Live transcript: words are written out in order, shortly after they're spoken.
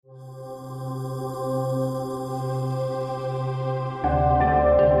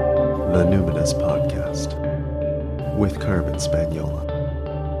The Numinous Podcast with Carmen Spaniola.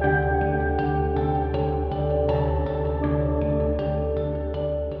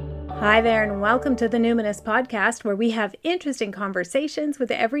 Hi there, and welcome to the Numinous Podcast, where we have interesting conversations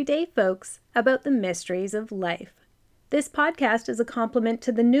with everyday folks about the mysteries of life. This podcast is a complement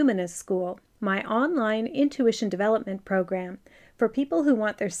to the Numinous School, my online intuition development program for people who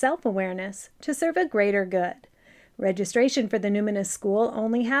want their self-awareness to serve a greater good. Registration for the Numinous School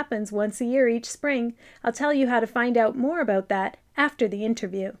only happens once a year each spring. I'll tell you how to find out more about that after the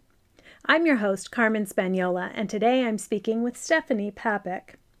interview. I'm your host, Carmen Spaniola, and today I'm speaking with Stephanie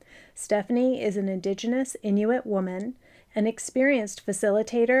Papik. Stephanie is an Indigenous Inuit woman, an experienced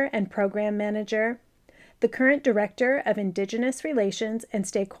facilitator and program manager, the current Director of Indigenous Relations and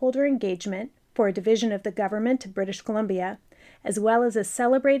Stakeholder Engagement for a division of the Government of British Columbia, as well as a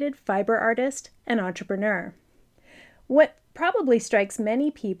celebrated fibre artist and entrepreneur. What probably strikes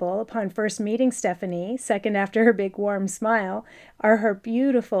many people upon first meeting Stephanie, second after her big warm smile, are her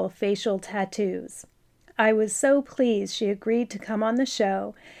beautiful facial tattoos. I was so pleased she agreed to come on the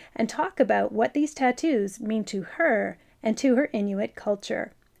show and talk about what these tattoos mean to her and to her Inuit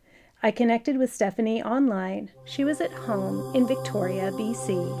culture. I connected with Stephanie online. She was at home in Victoria,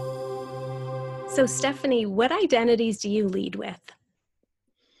 BC. So Stephanie, what identities do you lead with?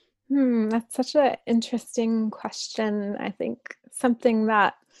 That's such an interesting question. I think something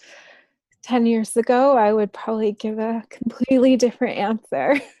that 10 years ago, I would probably give a completely different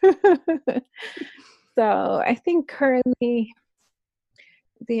answer. So I think currently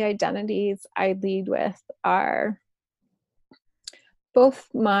the identities I lead with are both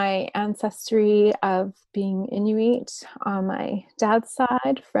my ancestry of being Inuit on my dad's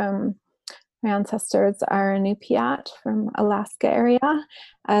side. From my ancestors are Inuit from Alaska area,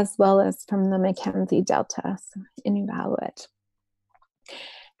 as well as from the Mackenzie Delta, so Inuit.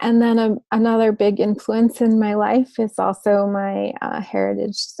 And then another big influence in my life is also my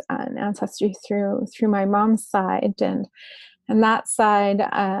heritage and ancestry through my mom's side, and that side,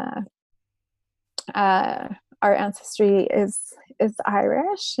 our ancestry is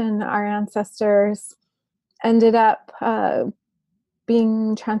Irish, and our ancestors ended up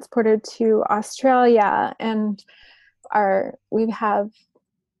being transported to Australia, and we have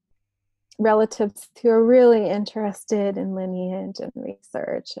relatives who are really interested in lineage and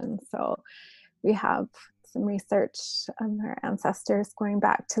research, and so we have some research on our ancestors going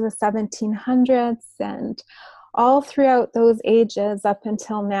back to the 1700s, and all throughout those ages up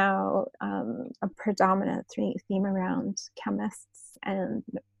until now, a predominant theme around chemists and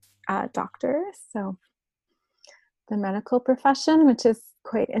doctors, so the medical profession, which is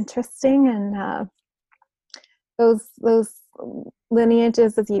quite interesting. And those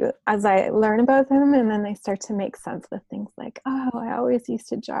lineages, as I learn about them, and then they start to make sense with things like, oh, I always used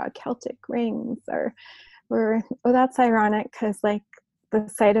to draw Celtic rings, or oh, that's ironic because like the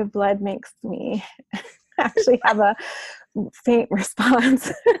sight of blood makes me actually have a faint response.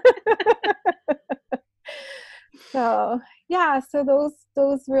 So yeah, so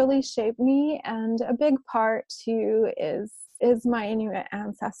those really shape me, and a big part too is my Inuit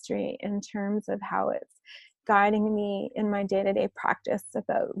ancestry in terms of how it's guiding me in my day-to-day practice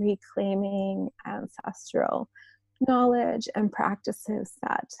about reclaiming ancestral knowledge and practices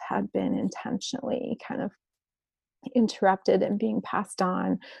that have been intentionally kind of interrupted and being passed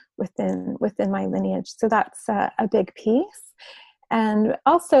on within my lineage. So that's a big piece. And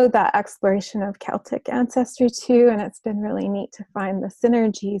also that exploration of Celtic ancestry too, and it's been really neat to find the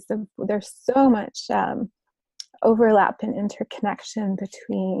synergies of, there's so much overlap and interconnection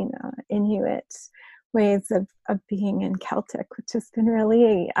between Inuit ways of being in Celtic, which has been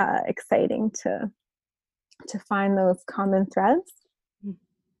really exciting to find those common threads.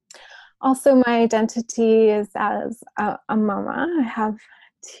 Also, my identity is as a mama. I have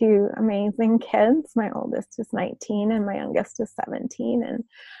two amazing kids. My oldest is 19 and my youngest is 17,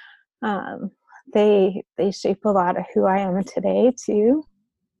 and they shape a lot of who I am today too.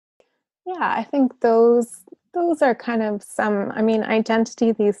 Yeah, I think those are kind of some,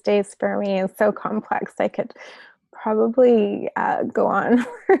 identity these days for me is so complex. I could probably go on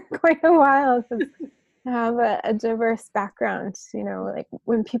for quite a while because I have a diverse background. Like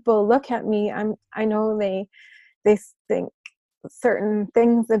when people look at me, I know they think certain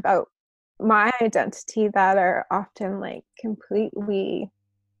things about my identity that are often like completely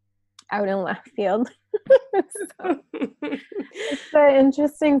out in left field. So it's an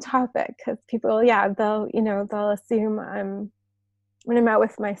interesting topic because people, they'll assume when I'm out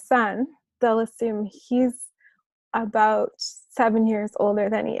with my son, they'll assume he's about 7 years older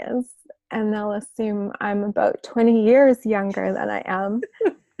than he is, and they'll assume I'm about 20 years younger than I am.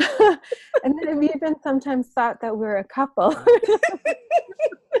 And then we even sometimes thought that we're a couple.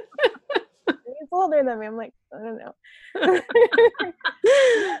 He's older than me. I'm like, I don't know.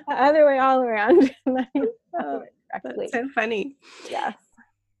 The other way all around. Oh, that's so funny. Yes.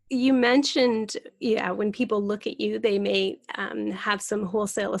 You mentioned, when people look at you, they may have some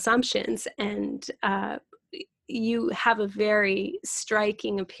wholesale assumptions, and you have a very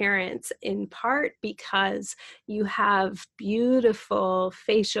striking appearance, in part because you have beautiful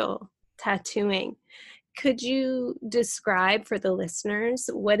facial tattooing. Could you describe for the listeners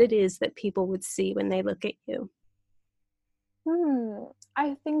what it is that people would see when they look at you?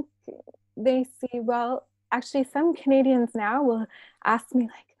 I think they see, well, actually some Canadians now will ask me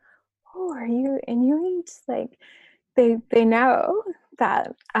like, oh, are you Inuit? Like they know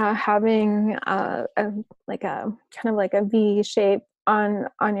that having a like a kind of like a V shape on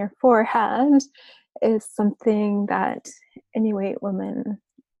your forehead is something that Inuit women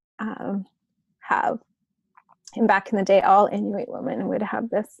have. And back in the day, all Inuit women would have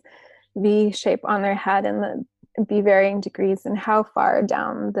this V shape on their head, and be varying degrees in how far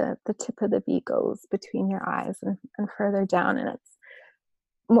down the tip of the V goes between your eyes and further down. And it's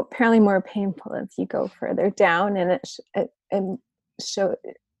apparently more painful as you go further down, and it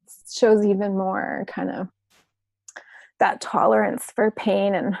shows even more kind of that tolerance for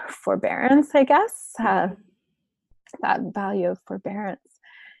pain and forbearance, I guess, that value of forbearance.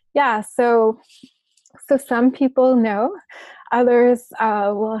 Yeah, so some people know, others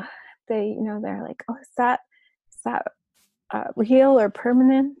they're like, oh, is that real or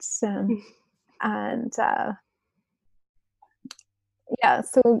permanent? And yeah,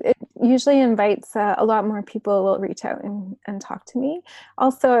 so it usually invites a lot more people will reach out and talk to me.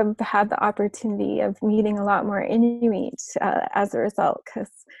 Also, I've had the opportunity of meeting a lot more Inuit as a result, because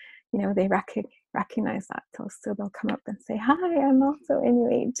they recognize that, so they'll come up and say, "Hi, I'm also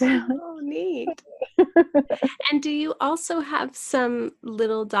Inuit." Oh, neat. And do you also have some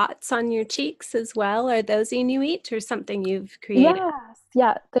little dots on your cheeks as well? Are those Inuit or something you've created? Yes,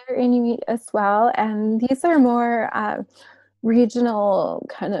 yeah, they're Inuit as well, and these are more regional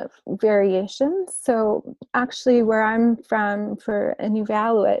kind of variations. So actually, where I'm from, for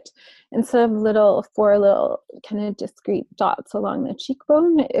Inuit, instead of four little kind of discrete dots along the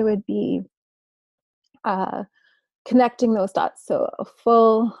cheekbone, it would be connecting those dots, so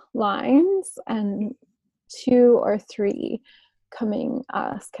full lines, and 2 or 3 coming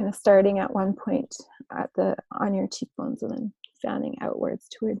kind of starting at one point on your cheekbones and then fanning outwards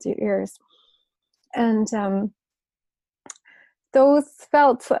towards your ears. And those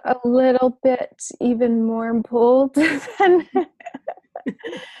felt a little bit even more bold than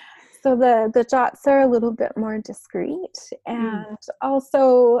so the dots are a little bit more discreet. And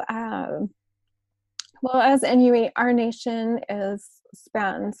also, well, as Inuit, our nation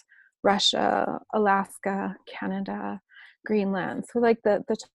spans Russia, Alaska, Canada, Greenland. So like the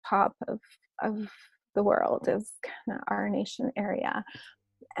top of the world is kind of our nation area.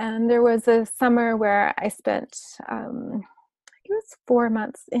 And there was a summer where I spent, it was 4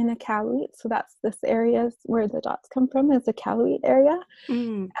 months in Iqaluit. So that's this area where the dots come from, is the Iqaluit area.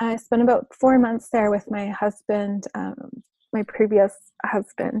 I spent about 4 months there with my husband, my previous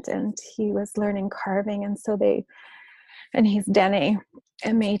husband, and he was learning carving. And so he's Dene,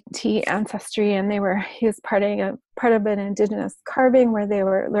 Métis ancestry, and he was part of an Indigenous carving where they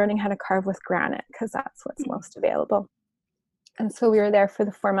were learning how to carve with granite, because that's what's most available. And so we were there for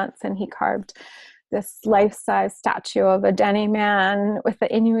the 4 months, and he carved this life-size statue of a Dene man with an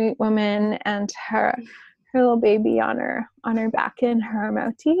Inuit woman and her little baby on her back in her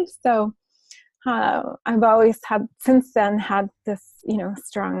moutie. So I've always since then had this,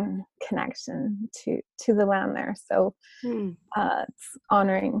 strong connection to the land there. So it's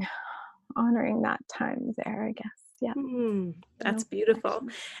honoring that time there, I guess. Yeah. That's beautiful.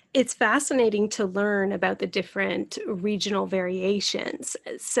 It's fascinating to learn about the different regional variations.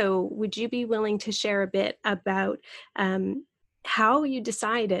 So would you be willing to share a bit about how you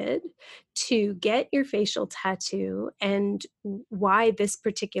decided to get your facial tattoo and why this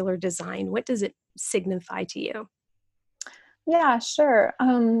particular design? What does it signify to you? Yeah, sure.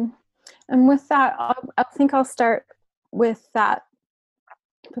 And with that, I think I'll start with that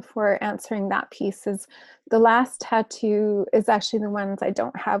before answering that piece. Is the last tattoo is actually the ones I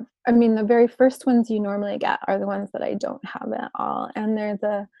don't have. I mean, the very first ones you normally get are the ones that I don't have at all. And they're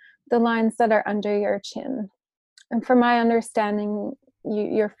the lines that are under your chin. And from my understanding,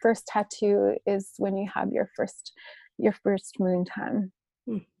 your first tattoo is when you have your first moon time.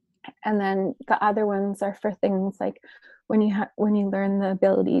 And then the other ones are for things like when you learn the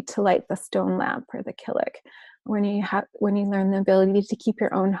ability to light the stone lamp or the killick. when you learn the ability to keep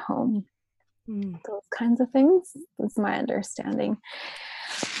your own home. Those kinds of things is my understanding.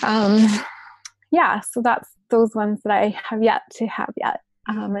 So that's those ones that I have yet to have yet.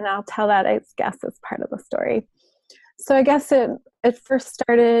 And I'll tell that, I guess, as part of the story. So I guess it first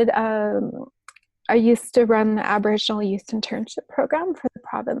started, I used to run the Aboriginal Youth Internship Program for the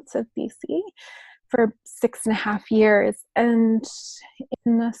province of BC for 6.5 years. And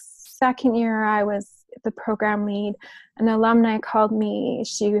in the second year, I was the program lead. An alumni called me.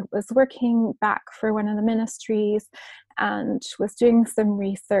 She was working back for one of the ministries and was doing some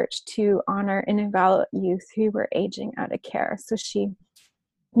research to honor Inuit youth who were aging out of care. So she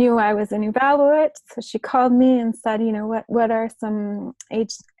knew I was an Inuit, so she called me and said, what are some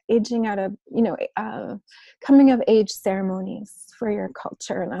aging out of, coming of age ceremonies for your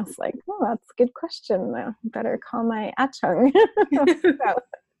culture? And I was like, oh, that's a good question. I better call my achung.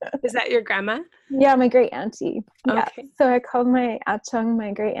 Is that your grandma? Yeah, my great auntie. Okay. Yeah. So I called my achung,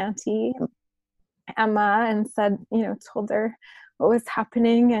 my great auntie Emma, and said, told her what was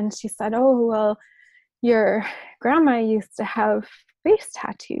happening. And she said, oh, well, your grandma used to have face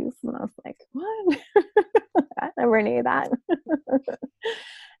tattoos. And I was like, what? I never knew that.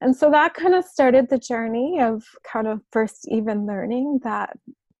 And so that kind of started the journey of kind of first even learning that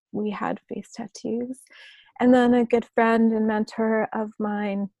we had face tattoos. And then a good friend and mentor of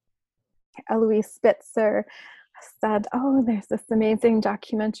mine, Eloise Spitzer, said, oh, there's this amazing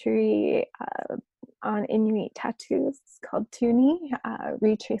documentary on Inuit tattoos called Tuni,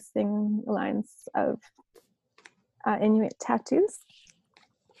 retracing the lines of Inuit tattoos.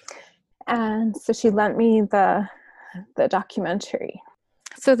 And so she lent me the documentary.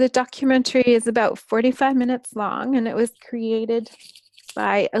 So the documentary is about 45 minutes long, and it was created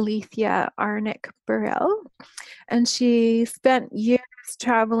by Alethea Arnick-Burrell. And she spent years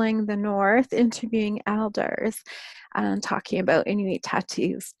traveling the north, interviewing elders and talking about Inuit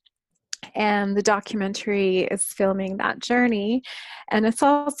tattoos. And the documentary is filming that journey, and it's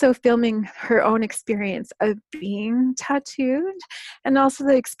also filming her own experience of being tattooed, and also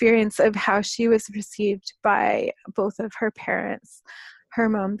the experience of how she was received by both of her parents, her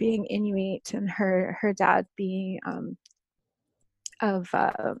mom being Inuit and her dad being of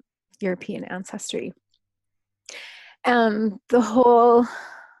European ancestry. And the whole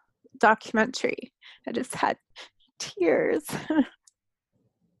documentary, I just had tears.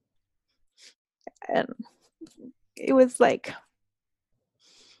 And it was like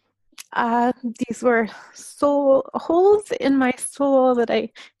these were holes in my soul that I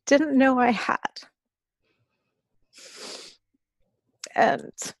didn't know I had.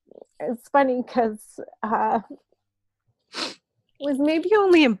 And it's funny because it was maybe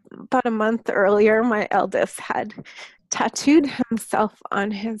only about a month earlier, my eldest had tattooed himself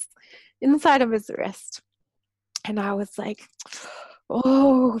on his inside of his wrist. And I was like,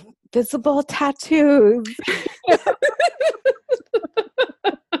 oh, visible tattoos.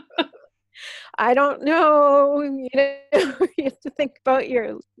 I don't know, you have to think about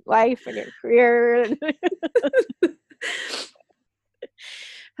your life and your career. And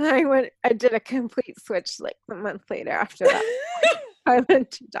I did a complete switch like a month later after that. I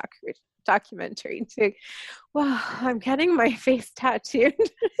went to documentary to, well, I'm getting my face tattooed.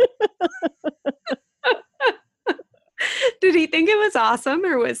 Did he think it was awesome,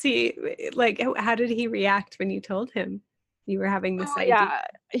 or was he like, how did he react when you told him you were having this idea? Yeah,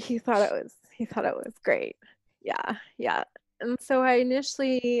 he thought it was great. Yeah. And so I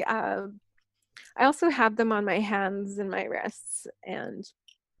initially, I also have them on my hands and my wrists. And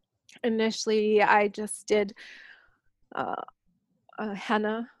initially I just did a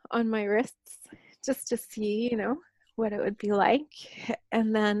henna on my wrists just to see, what it would be like.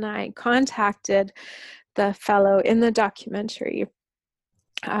 And then I contacted the fellow in the documentary,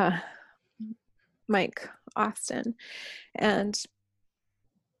 Mike Austin, and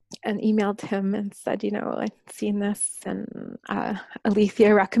emailed him and said, I've seen this, and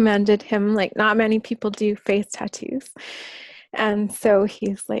Alethea recommended him. Like, not many people do face tattoos. And so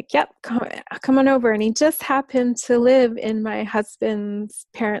he's like, yep, come on over. And he just happened to live in my husband's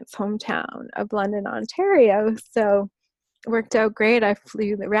parents' hometown of London, Ontario. So it worked out great. I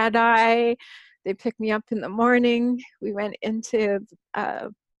flew the red eye. They picked me up in the morning. We went into a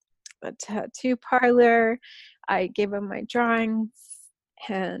tattoo parlor. I gave him my drawings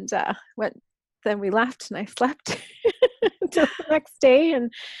and then we left, and I slept until the next day.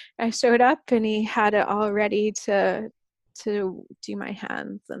 And I showed up, and he had it all ready to do my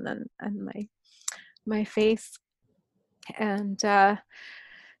hands and my face. And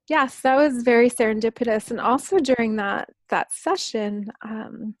Yes, that was very serendipitous. And also during that session,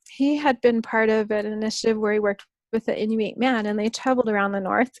 he had been part of an initiative where he worked with an Inuit man, and they traveled around the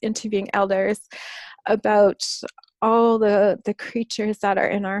north interviewing elders about all the creatures that are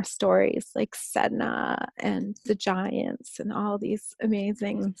in our stories, like Sedna and the giants and all these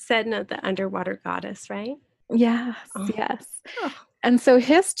amazing. Sedna, the underwater goddess, right? Yes, Oh. yes. Oh. And so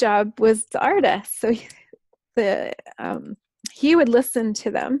his job was the artist. So he would listen to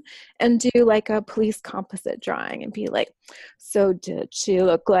them and do like a police composite drawing and be like, so did she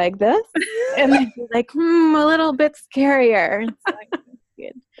look like this? And they'd be like, a little bit scarier. And so like,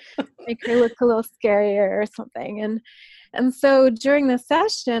 make her look a little scarier or something. And so during the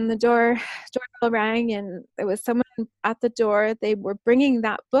session, the doorbell rang, and there was someone at the door. They were bringing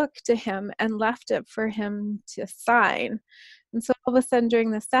that book to him and left it for him to sign. And so all of a sudden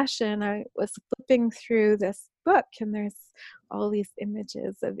during the session, I was flipping through this book, and there's all these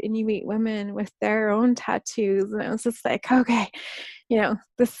images of Inuit women with their own tattoos. And I was just like, okay,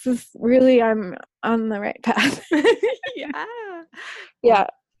 this is really, I'm on the right path. Yeah. Yeah.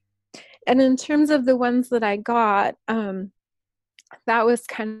 And in terms of the ones that I got, that was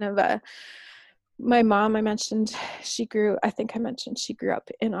kind of my mom, I mentioned she grew up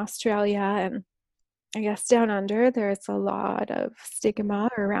in Australia, and I guess down under, there's a lot of stigma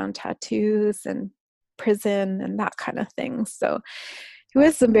around tattoos and prison and that kind of thing. So it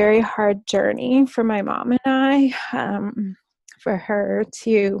was a very hard journey for my mom and I, for her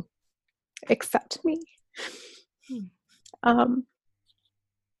to accept me.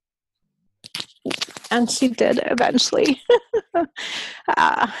 And she did eventually.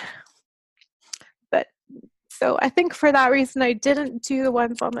 But so I think for that reason, I didn't do the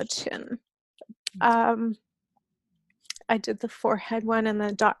ones on the chin. I did the forehead one and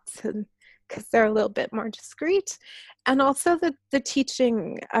the dots, because they're a little bit more discreet. And also the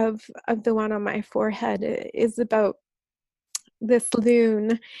teaching of the one on my forehead is about this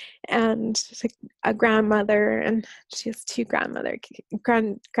loon and a grandmother, and she has two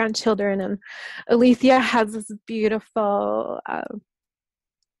grandchildren, and Alethea has this beautiful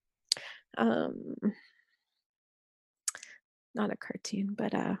not a cartoon,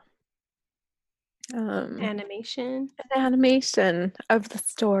 but Animation. An animation of the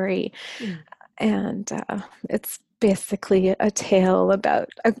story. And it's basically a tale about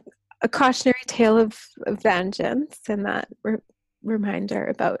a cautionary tale of vengeance, and that reminder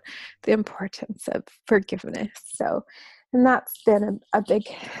about the importance of forgiveness. So, and that's been a big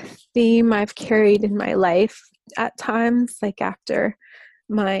theme I've carried in my life at times, like after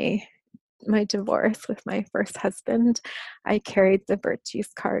my divorce with my first husband, I carried the virtues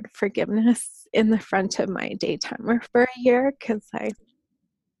card forgiveness in the front of my daytimer for a year, because I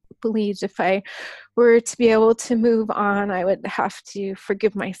believed if I were to be able to move on, I would have to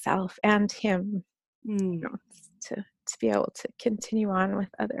forgive myself and him, to be able to continue on with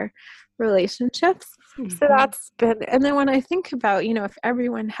other relationships. So that's been, and then when I think about, if every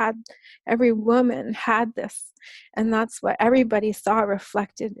woman had this, and that's what everybody saw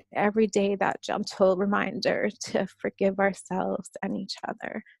reflected every day, that gentle reminder to forgive ourselves and each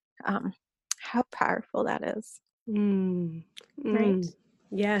other, how powerful that is. Right?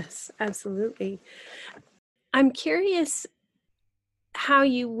 Yes, absolutely. I'm curious how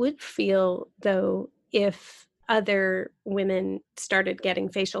you would feel, though, if other women started getting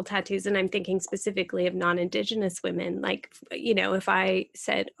facial tattoos. And I'm thinking specifically of non-Indigenous women. Like, if I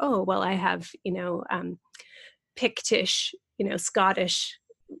said, oh, well, I have, Pictish, Scottish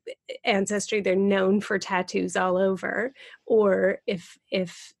ancestry, they're known for tattoos all over. Or if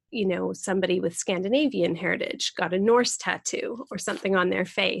somebody with Scandinavian heritage got a Norse tattoo or something on their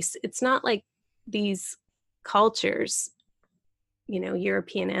face, it's not like these cultures,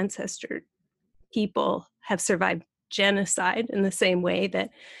 European ancestor people have survived genocide in the same way that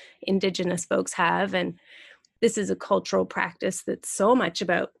Indigenous folks have. And this is a cultural practice that's so much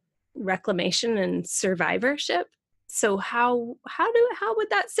about reclamation and survivorship. So how would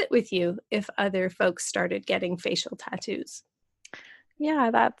that sit with you if other folks started getting facial tattoos?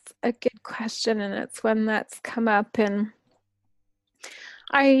 Yeah, that's a good question, and it's one that's come up, and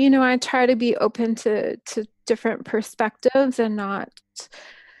I try to be open to different perspectives, and not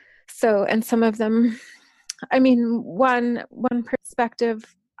so, and some of them, one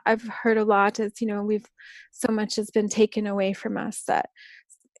perspective I've heard a lot is, we've, so much has been taken away from us that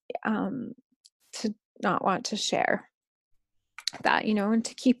to not want to share that, and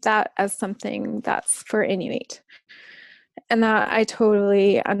to keep that as something that's for Inuit. And that I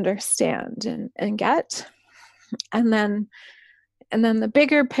totally understand and get. And then the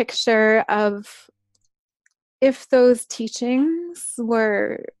bigger picture of if those teachings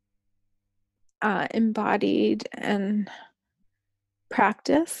were embodied and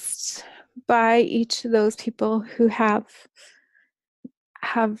practiced by each of those people who have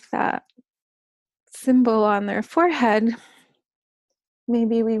that symbol on their forehead,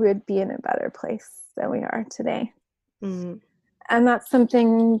 maybe we would be in a better place than we are today. Mm-hmm. And that's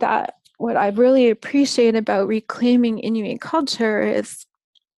something that what I really appreciate about reclaiming Inuit culture is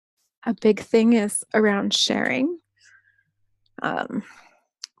a big thing is around sharing.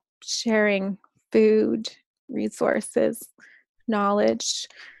 Sharing food, resources, knowledge,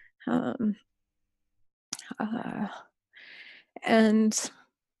 and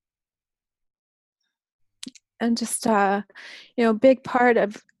just big part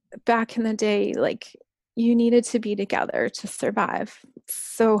of back in the day, like you needed to be together to survive. It's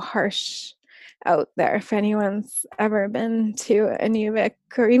so harsh out there. If anyone's ever been to Inuit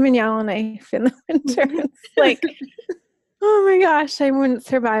or even Yellowknife in the winter, it's like, oh my gosh, I wouldn't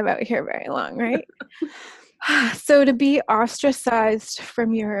survive out here very long, right? So to be ostracized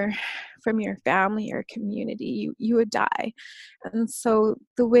from your family or community, you would die. And so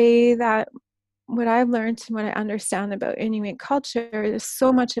the way that what I've learned and what I understand about Inuit culture is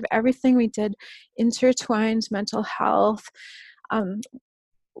so much of everything we did intertwined mental health,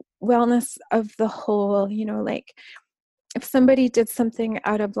 wellness of the whole, like if somebody did something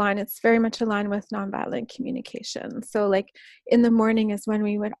out of line, it's very much aligned with nonviolent communication. So like in the morning is when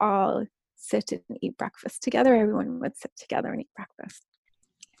we would all sit and eat breakfast together. Everyone would sit together and eat breakfast.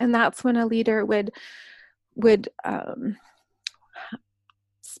 And that's when a leader would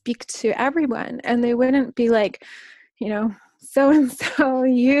speak to everyone, and they wouldn't be like, so-and-so,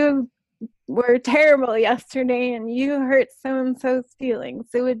 you were terrible yesterday and you hurt so-and-so's feelings.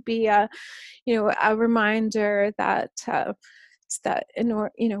 It would be a reminder that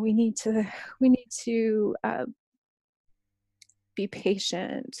we need to be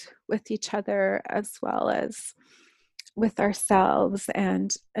patient with each other as well as with ourselves,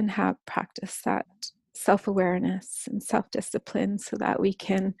 and have practice that self-awareness and self-discipline so that we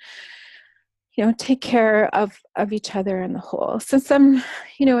can take care of each other in the whole. So some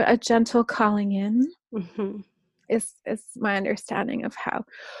a gentle calling in is my understanding of how,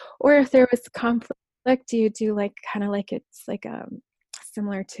 or if there was conflict, you do like kind of like it's like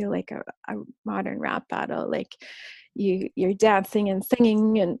similar to like a modern rap battle, like you're dancing and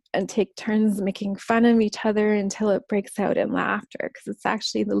singing and take turns making fun of each other until it breaks out in laughter, because it's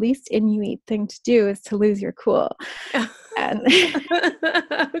actually the least Inuit thing to do is to lose your cool. And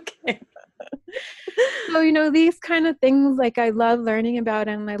okay. So these kind of things, like I love learning about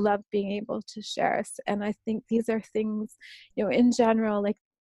and I love being able to share. And I think these are things in general, like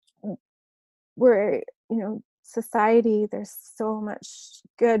we're society, there's so much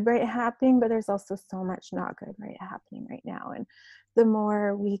good right happening, but there's also so much not good right happening right now. And the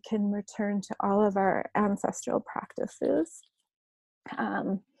more we can return to all of our ancestral practices,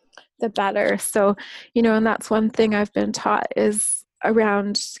 the better. So, and that's one thing I've been taught is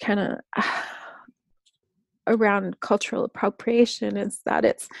around around cultural appropriation, is that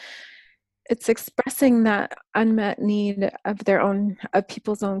it's expressing that unmet need of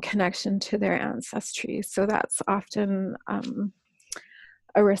people's own connection to their ancestry. So that's often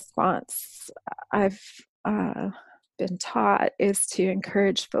a response I've been taught, is to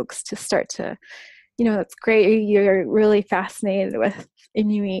encourage folks to start to, it's great, you're really fascinated with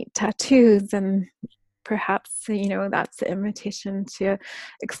Inuit tattoos, and perhaps, that's an invitation to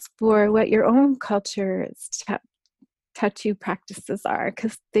explore what your own culture's tattoo practices are,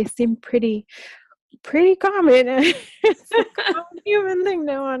 because they seem pretty common. It's a common human thing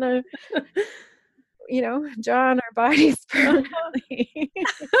to want to draw on our bodies permanently.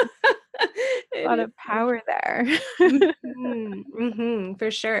 A lot of power there.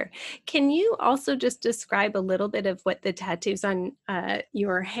 For sure. Can you also just describe a little bit of what the tattoos on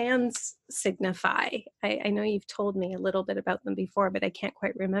your hands signify? I know you've told me a little bit about them before, but I can't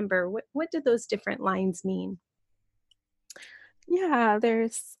quite remember. What do those different lines mean? Yeah,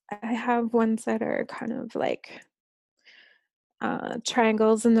 I have ones that are kind of like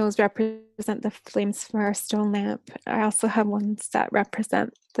triangles, and those represent the flames for our stone lamp. I also have ones that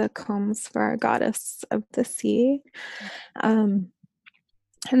represent the combs for our goddess of the sea. And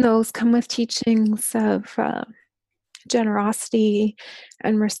those come with teachings of generosity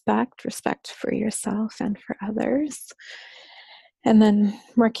and respect for yourself and for others. And then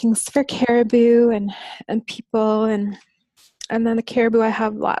markings for caribou and people, and then the caribou, I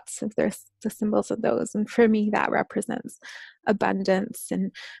have lots of the symbols of those. And for me, that represents abundance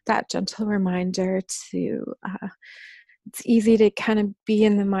and that gentle reminder to it's easy to kind of be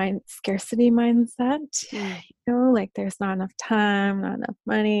in the scarcity mindset, like there's not enough time, not enough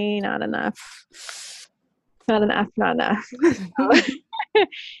money, not enough. And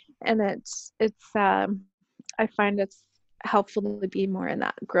I find it's helpful to be more in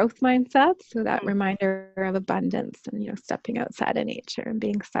that growth mindset. So that reminder of abundance and, stepping outside of nature and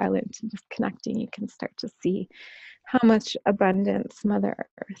being silent and just connecting, you can start to see how much abundance Mother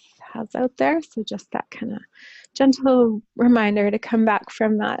Earth has out there. So just that kind of gentle reminder to come back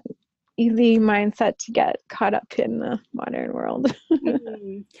from that easy mindset to get caught up in the modern world.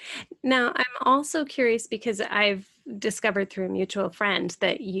 Now, I'm also curious because I've discovered through a mutual friend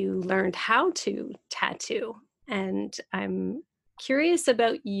that you learned how to tattoo. And I'm curious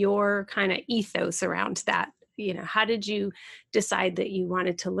about your kind of ethos around that. How did you decide that you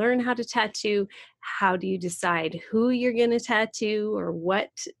wanted to learn how to tattoo? How do you decide who you're going to tattoo or what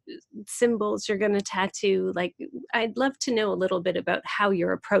symbols you're going to tattoo? Like, I'd love to know a little bit about how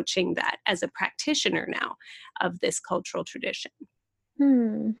you're approaching that as a practitioner now of this cultural tradition.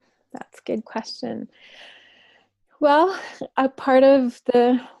 That's a good question. Well, a part of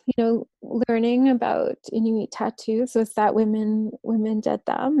the, learning about Inuit tattoos was that women did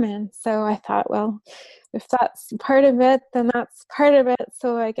them. And so I thought, well, if that's part of it, then that's part of it.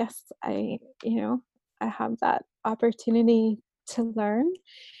 So I guess I have that opportunity to learn.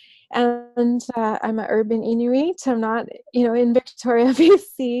 And I'm an urban Inuit. I'm not, in Victoria,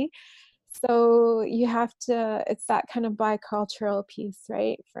 BC. So you have to, it's that kind of bicultural piece,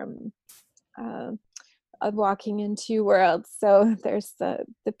 right? From of walking in two worlds. So there's the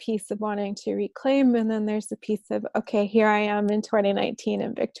piece of wanting to reclaim, and then there's the piece of, okay, here I am in 2019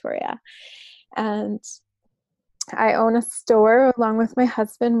 in Victoria. And I own a store along with my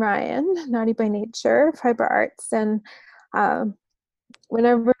husband, Ryan, Naughty by Nature, Fibre Arts. And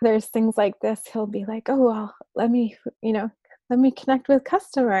whenever there's things like this, he'll be like, oh, well, let me connect with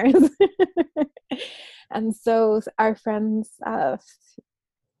customers. And so our friends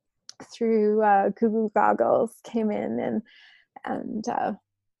through Goo Goo Goggles came in and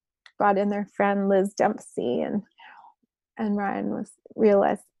brought in their friend Liz Dempsey, and Ryan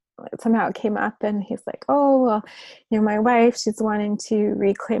realized somehow it came up, and he's like, oh, well, my wife, she's wanting to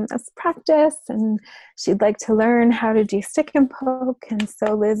reclaim this practice and she'd like to learn how to do stick and poke. And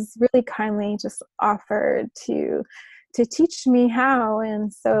so Liz really kindly just offered to teach me how.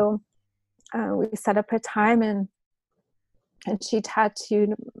 And so we set up a time, and she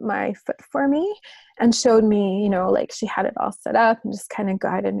tattooed my foot for me and showed me, like she had it all set up and just kind of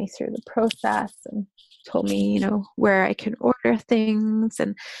guided me through the process and told me, where I can order things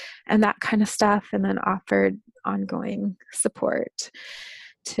and that kind of stuff. And then offered ongoing support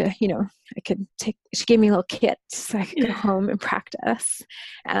to, she gave me a little kit so I could go home and practice.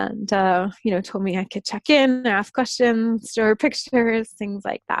 And, told me I could check in, ask questions, show her pictures, things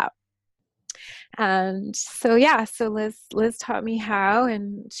like that. And so Liz taught me how,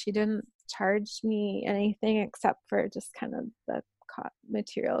 and she didn't charge me anything except for just kind of the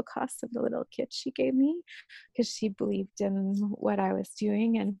material costs of the little kit she gave me, because she believed in what I was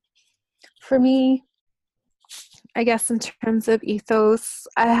doing. And for me, I guess in terms of ethos,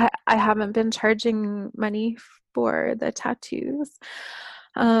 I haven't been charging money for the tattoos.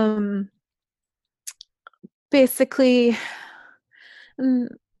 Basically,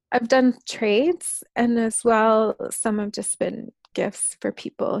 I've done trades, and as well, some have just been gifts for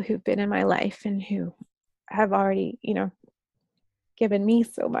people who've been in my life and who have already, given me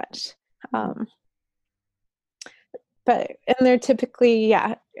so much. And they're typically,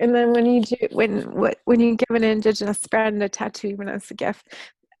 And then when you give an Indigenous friend a tattoo, even as a gift,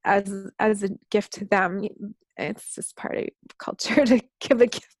 as a gift to them, it's just part of culture to give a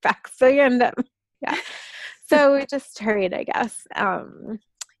gift back. So you end up, So we just trade, I guess.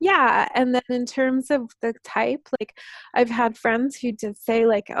 And then in terms of the type, like I've had friends who did say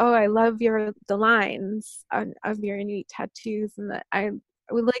like, oh, I love the lines of your Inuit tattoos, and that I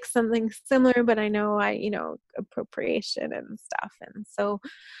would like something similar, but I know appropriation and stuff. And so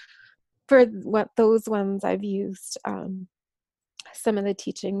for those ones I've used some of the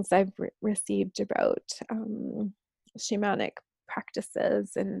teachings I've received about shamanic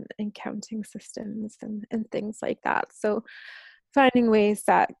practices and counting systems and things like that. So finding ways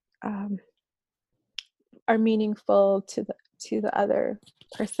that are meaningful to the other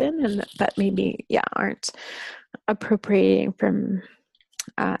person, and that maybe aren't appropriating from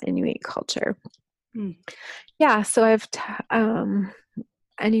Inuit culture. So I've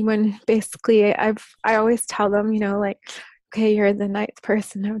anyone basically, I always tell them, like, okay, you're the ninth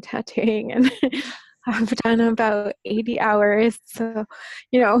person I'm tattooing, and I've done about 80 hours, so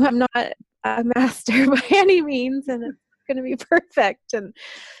I'm not a master by any means, and going to be perfect. And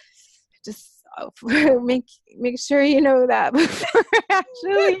just make sure you know that before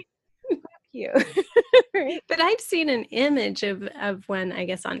actually you. Right? But I've seen an image of one, I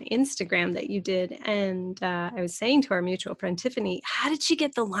guess, on Instagram that you did. And I was saying to our mutual friend, Tiffany, how did she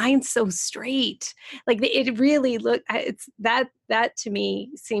get the lines so straight? Like it really looked, it's that to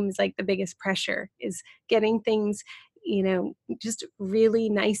me seems like the biggest pressure is getting things, just really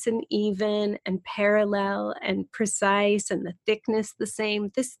nice and even and parallel and precise, and the thickness the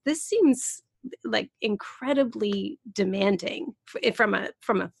same. This seems like incredibly demanding from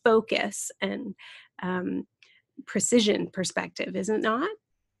a focus and precision perspective, is it not?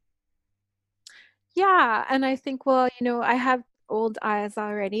 Yeah. And I think, well, I have old eyes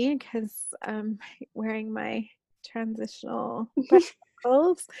already because I'm wearing my transitional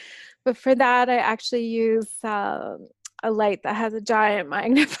bifocals. But for that, I actually use a light that has a giant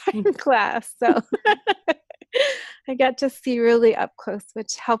magnifying glass. So I get to see really up close,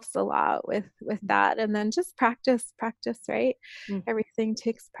 which helps a lot with that. And then just practice, right? Everything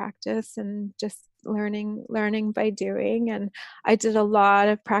takes practice and just learning by doing. And I did a lot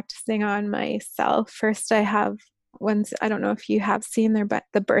of practicing on myself. First, I have ones, I don't know if you have seen but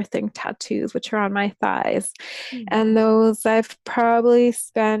the birthing tattoos, which are on my thighs. And those I've probably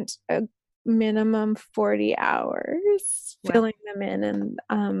spent a minimum 40 hours filling them in.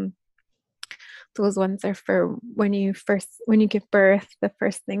 And those ones are for when you give birth, the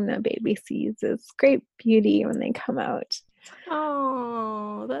first thing the baby sees is great beauty when they come out.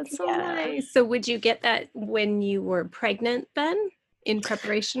 Oh, that's so nice. So would you get that when you were pregnant then, in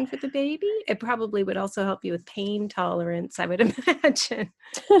preparation for the baby? It probably would also help you with pain tolerance, I would imagine.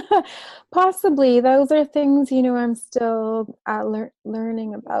 Possibly. Those are things, I'm still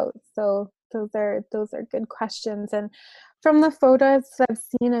learning about. So those are good questions. And from the photos I've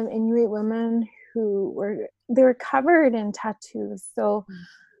seen of Inuit women who were covered in tattoos. So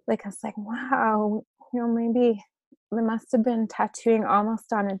like, I was like, wow, maybe they must have been tattooing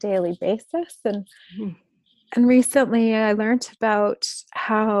almost on a daily basis. And recently I learned about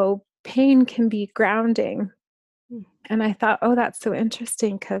how pain can be grounding. And I thought, oh, that's so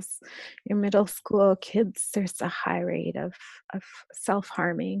interesting, because in middle school kids, there's a high rate of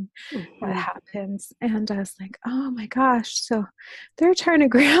self-harming that happens. And I was like, oh my gosh, so they're trying to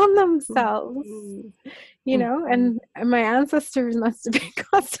ground themselves, and my ancestors must have been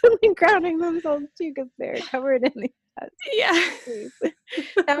constantly grounding themselves too, because they're covered in these tattoos.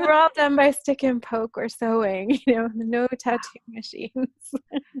 And we're all done by stick and poke or sewing, no tattoo machines.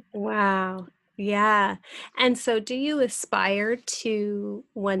 Wow. Yeah. And so do you aspire to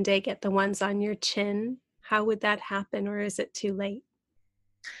one day get the ones on your chin? How would that happen, or is it too late?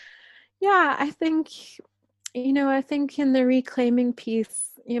 Yeah, I think in the reclaiming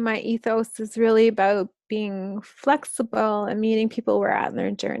piece, my ethos is really about being flexible and meeting people where at in their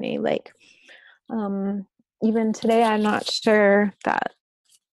journey. Like, even today, I'm not sure that,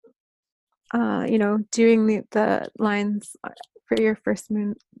 doing the lines for your first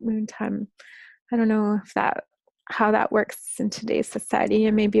moon time, I don't know how that works in today's society,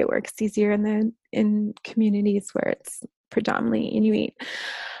 and maybe it works easier in communities where it's predominantly Inuit.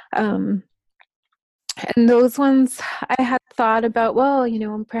 And those ones I had thought about, well,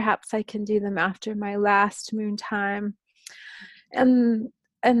 perhaps I can do them after my last moon time. And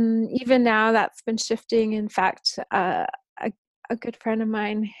even now that's been shifting. In fact, a good friend of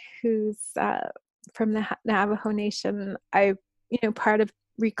mine who's from the Navajo Nation, part of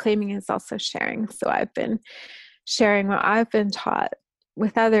reclaiming is also sharing. So I've been sharing what I've been taught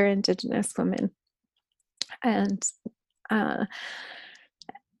with other Indigenous women. And so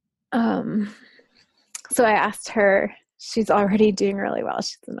I asked her, she's already doing really well.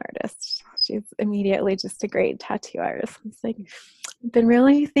 She's an artist. She's immediately just a great tattoo artist. I was like, I've been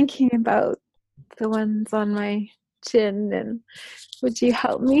really thinking about the ones on my chin, and would you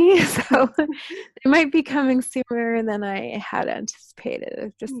help me? So it might be coming sooner than I had anticipated.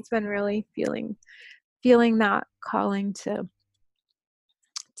 I've just been really feeling that calling to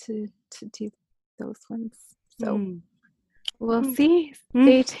do those ones. So we'll see.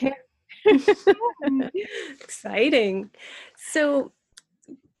 Stay tuned. Exciting. So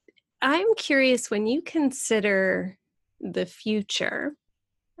I'm curious, when you consider the future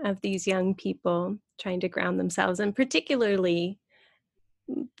of these young people trying to ground themselves, and particularly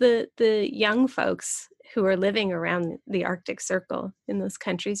the young folks who are living around the Arctic Circle in those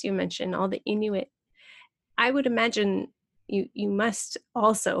countries you mentioned, all the Inuit, I would imagine you must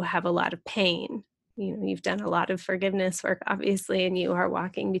also have a lot of pain. You've done a lot of forgiveness work, obviously, and you are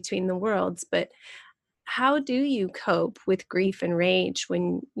walking between the worlds, but how do you cope with grief and rage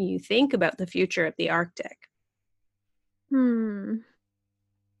when you think about the future of the Arctic? Hmm.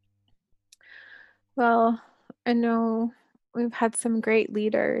 Well, I know we've had some great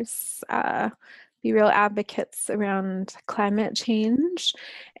leaders be real advocates around climate change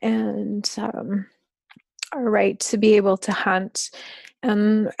and our right to be able to hunt,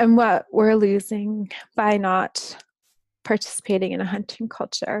 and what we're losing by not participating in a hunting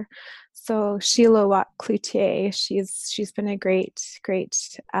culture. So Sheila Watt Cloutier, she's been a great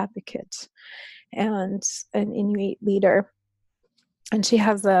advocate and an Inuit leader. And she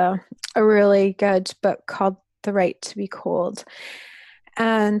has a really good book called The Right to Be Cold.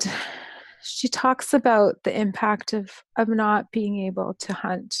 And she talks about the impact of not being able to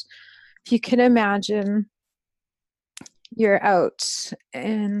hunt. If you can imagine, you're out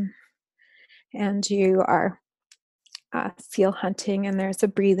and you are seal hunting, and there's a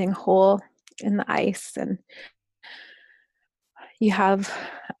breathing hole in the ice, and you have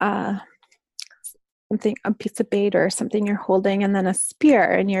something, a piece of bait or something you're holding, and then a spear,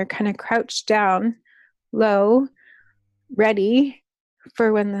 and you're kind of crouched down low, ready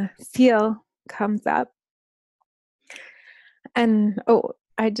for when the seal comes up. And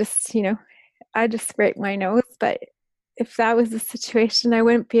I just scrape my nose, but if that was the situation, I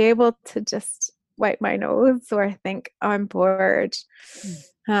wouldn't be able to just wipe my nose or think, oh, I'm bored.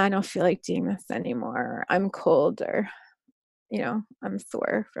 I don't feel like doing this anymore. I'm cold, or I'm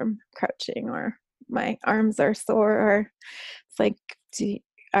sore from crouching, or my arms are sore, or it's like,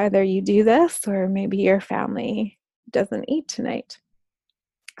 either you do this or maybe your family doesn't eat tonight.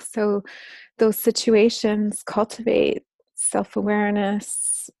 So those situations cultivate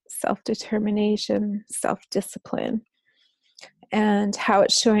self-awareness, self-determination, self-discipline. And how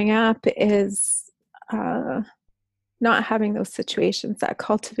it's showing up is not having those situations that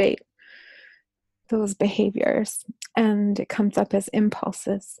cultivate those behaviors. And it comes up as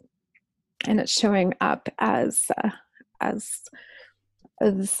impulses. And it's showing up as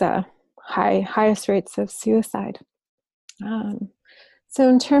highest rates of suicide. So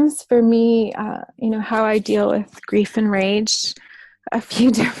in terms for me, how I deal with grief and rage, a few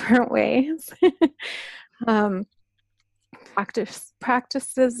different ways.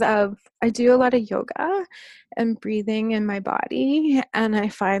 Practices of, I do a lot of yoga and breathing in my body, and I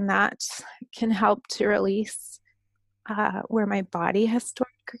find that can help to release where my body has stored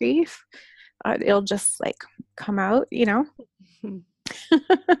grief. It'll just like come out,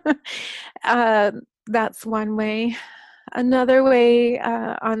 That's one way. Another way,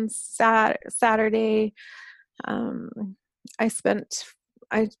 on Saturday, I spent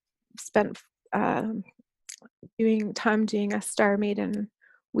doing a Star Maiden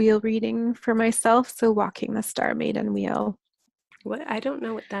wheel reading for myself. So walking the Star Maiden wheel. What? I don't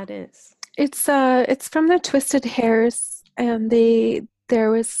know what that is. It's from the Twisted Hares, and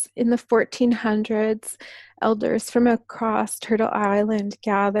there was in the 1400s, elders from across Turtle Island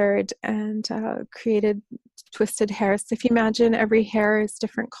gathered and created Twisted Hares. If you imagine, every hair is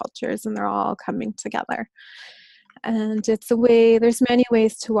different cultures, and they're all coming together. And it's a way, there's many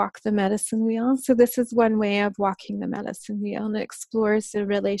ways to walk the medicine wheel. So this is one way of walking the medicine wheel, and it explores the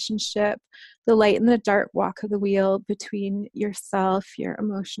relationship, the light and the dark walk of the wheel between yourself, your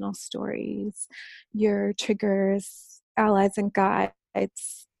emotional stories, your triggers, allies and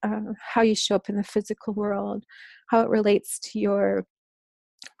guides, how you show up in the physical world, how it relates to your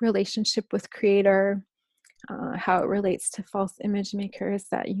relationship with Creator, how it relates to false image makers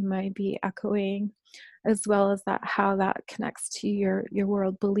that you might be echoing, as well as how that connects to your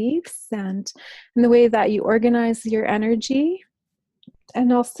world beliefs and the way that you organize your energy,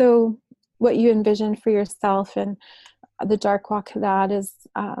 and also what you envision for yourself. And the dark walk of that is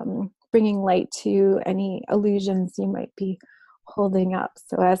bringing light to any illusions you might be holding up.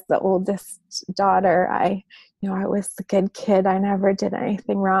 So as the oldest daughter, I was the good kid. I never did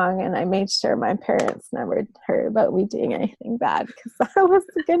anything wrong, and I made sure my parents never heard about me doing anything bad because I was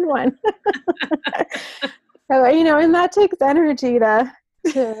the good one. So, and that takes energy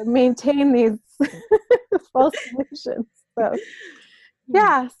to maintain these false illusions. So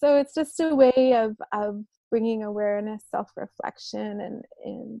yeah, so it's just a way of bringing awareness, self-reflection,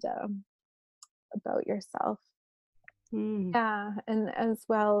 and about yourself. Yeah, and as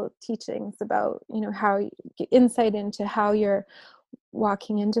well teachings about how insight into how you're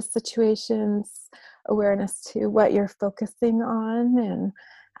walking into situations, awareness to what you're focusing on,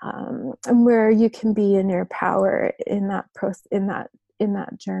 and where you can be in your power in that in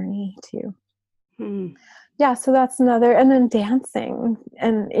that journey too. Yeah, so that's another. And then dancing,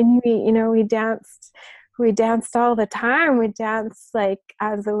 and Inuit, we danced all the time. We danced like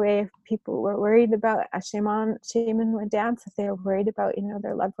as a way, if people were worried about, a shaman would dance if they were worried about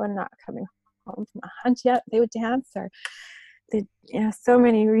their loved one not coming home from a hunt yet, they would dance, or so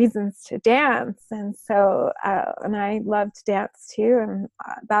many reasons to dance. And so, and I love to dance too. And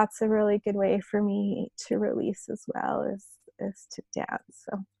that's a really good way for me to release as well, is to dance.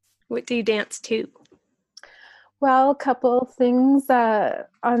 So, what do you dance to? Well, a couple of things.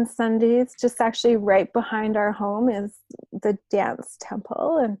 On Sundays, just actually right behind our home is the dance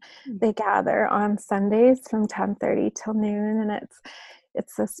temple, and they gather on Sundays from 10:30 till noon, and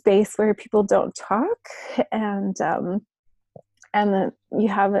it's a space where people don't talk, and then you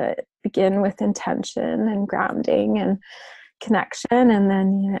have it begin with intention and grounding and connection, and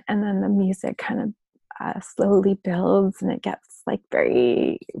then the music kind of slowly builds, and it gets like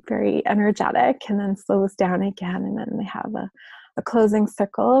very, very energetic, and then slows down again, and then they have a closing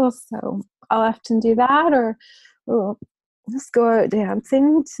circle. So I'll often do that, or we'll just go out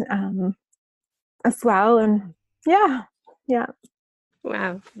dancing as well. And yeah.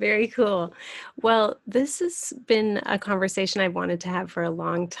 Wow, very cool. Well, this has been a conversation I've wanted to have for a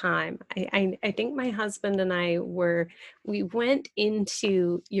long time. I think my husband and I we went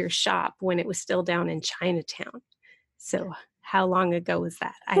into your shop when it was still down in Chinatown. So how long ago was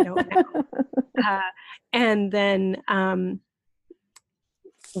that? I don't know. And then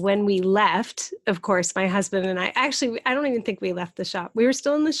when we left, of course, my husband and I don't even think we left the shop. We were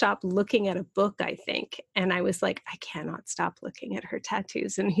still in the shop looking at a book, I think. And I was like, I cannot stop looking at her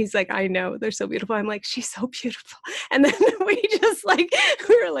tattoos. And he's like, I know, they're so beautiful. I'm like, she's so beautiful. And then we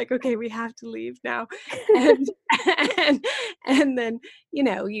were like, okay, we have to leave now. And then,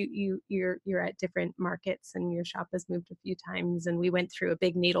 you're at different markets, and your shop has moved a few times, and we went through a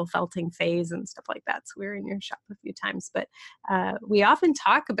big needle felting phase and stuff like that. So we were in your shop a few times, but we often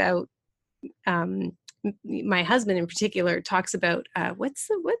talk about, my husband in particular talks about,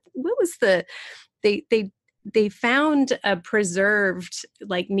 they found a preserved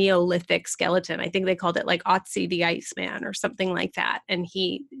like Neolithic skeleton. I think they called it like Otzi the Iceman or something like that. And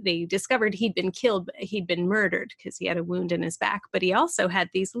they discovered he'd been killed, he'd been murdered because he had a wound in his back, but he also had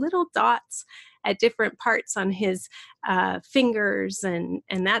these little dots at different parts on his fingers and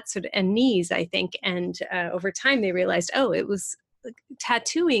that sort of, and knees, I think. And over time they realized, it was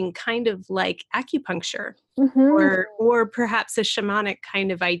tattooing kind of like acupuncture, or perhaps a shamanic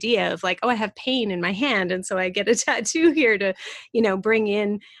kind of idea of like, I have pain in my hand, and so I get a tattoo here to, bring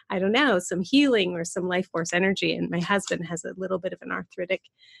in, I don't know, some healing or some life force energy. And my husband has a little bit of an arthritic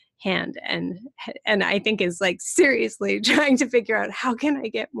hand, and I think is like seriously trying to figure out, how can I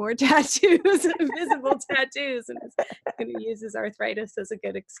get more tattoos, visible tattoos, and is going to use his arthritis as a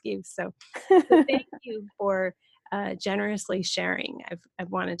good excuse. So thank you for generously sharing. I've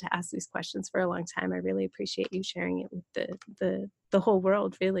wanted to ask these questions for a long time. I really appreciate you sharing it with the whole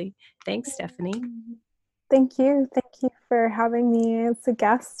world, really. Thanks, Stephanie. Thank you for having me as a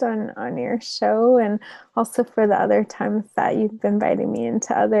guest on your show, and also for the other times that you've invited me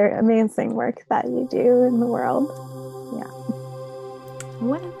into other amazing work that you do in the world. Yeah.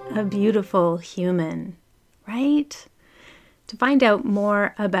 What a beautiful human, right? To find out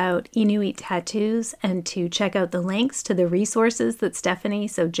more about Inuit tattoos and to check out the links to the resources that Stephanie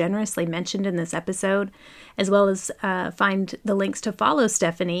so generously mentioned in this episode, as well as find the links to follow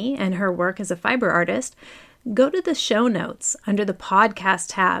Stephanie and her work as a fiber artist, go to the show notes under the podcast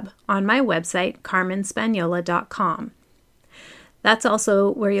tab on my website, carmenspaniola.com. That's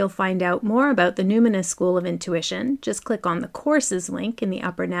also where you'll find out more about the Numinous School of Intuition. Just click on the courses link in the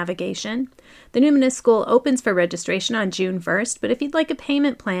upper navigation. The Numinous School opens for registration on June 1st, but if you'd like a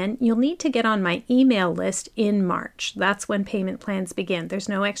payment plan, you'll need to get on my email list in March. That's when payment plans begin. There's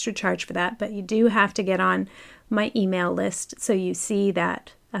no extra charge for that, but you do have to get on my email list so you see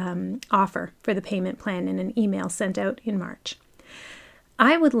that offer for the payment plan in an email sent out in March.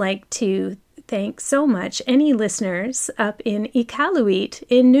 I would like to thank so much any listeners up in Iqaluit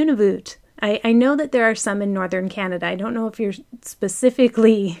in Nunavut. I know that there are some in northern Canada. I don't know if you're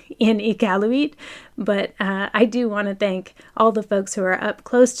specifically in Iqaluit, but I do want to thank all the folks who are up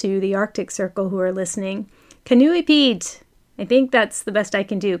close to the Arctic Circle who are listening. Kanuipit. I think that's the best I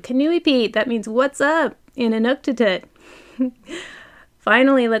can do. Kanuipit. That means what's up in Inuktitut.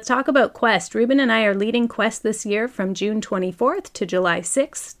 Finally, let's talk about Quest. Ruben and I are leading Quest this year from June 24th to July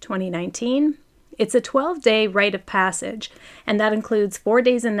 6th, 2019. It's a 12-day rite of passage, and that includes 4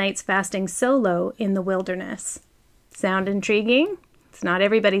 days and nights fasting solo in the wilderness. Sound intriguing? It's not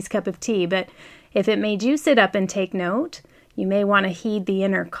everybody's cup of tea, but if it made you sit up and take note, you may want to heed the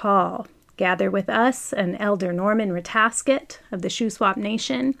inner call. Gather with us and Elder Norman Rataskett of the Shuswap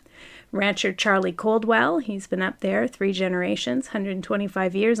Nation, Rancher Charlie Coldwell. He's been up there 3 generations,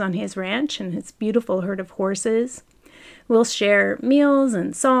 125 years on his ranch and his beautiful herd of horses. We'll share meals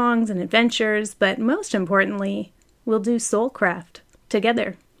and songs and adventures, but most importantly, we'll do soulcraft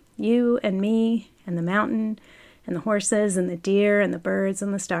together. You and me and the mountain and the horses and the deer and the birds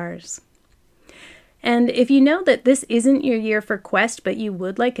and the stars. And if you know that this isn't your year for Quest, but you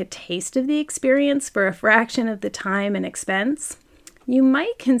would like a taste of the experience for a fraction of the time and expense, you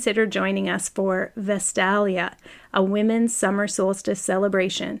might consider joining us for Vestalia, a women's summer solstice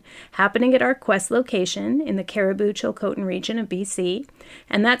celebration, happening at our Quest location in the Caribou-Chilcotin region of BC,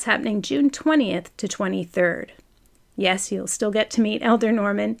 and that's happening June 20th to 23rd. Yes, you'll still get to meet Elder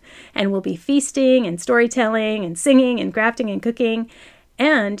Norman, and we'll be feasting and storytelling and singing and crafting and cooking,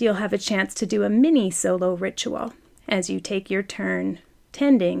 and you'll have a chance to do a mini solo ritual as you take your turn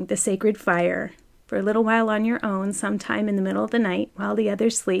tending the sacred fire for a little while on your own, sometime in the middle of the night while the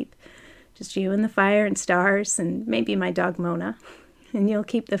others sleep. Just you and the fire and stars and maybe my dog Mona, and you'll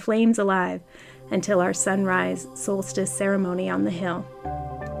keep the flames alive until our sunrise solstice ceremony on the hill.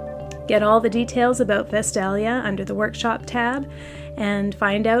 Get all the details about Vestalia under the workshop tab and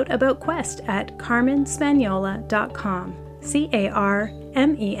find out about Quest at carmenspanyola.com.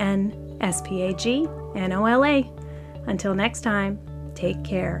 CarmenSpagnola. Until next time, take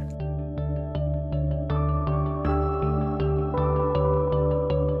care.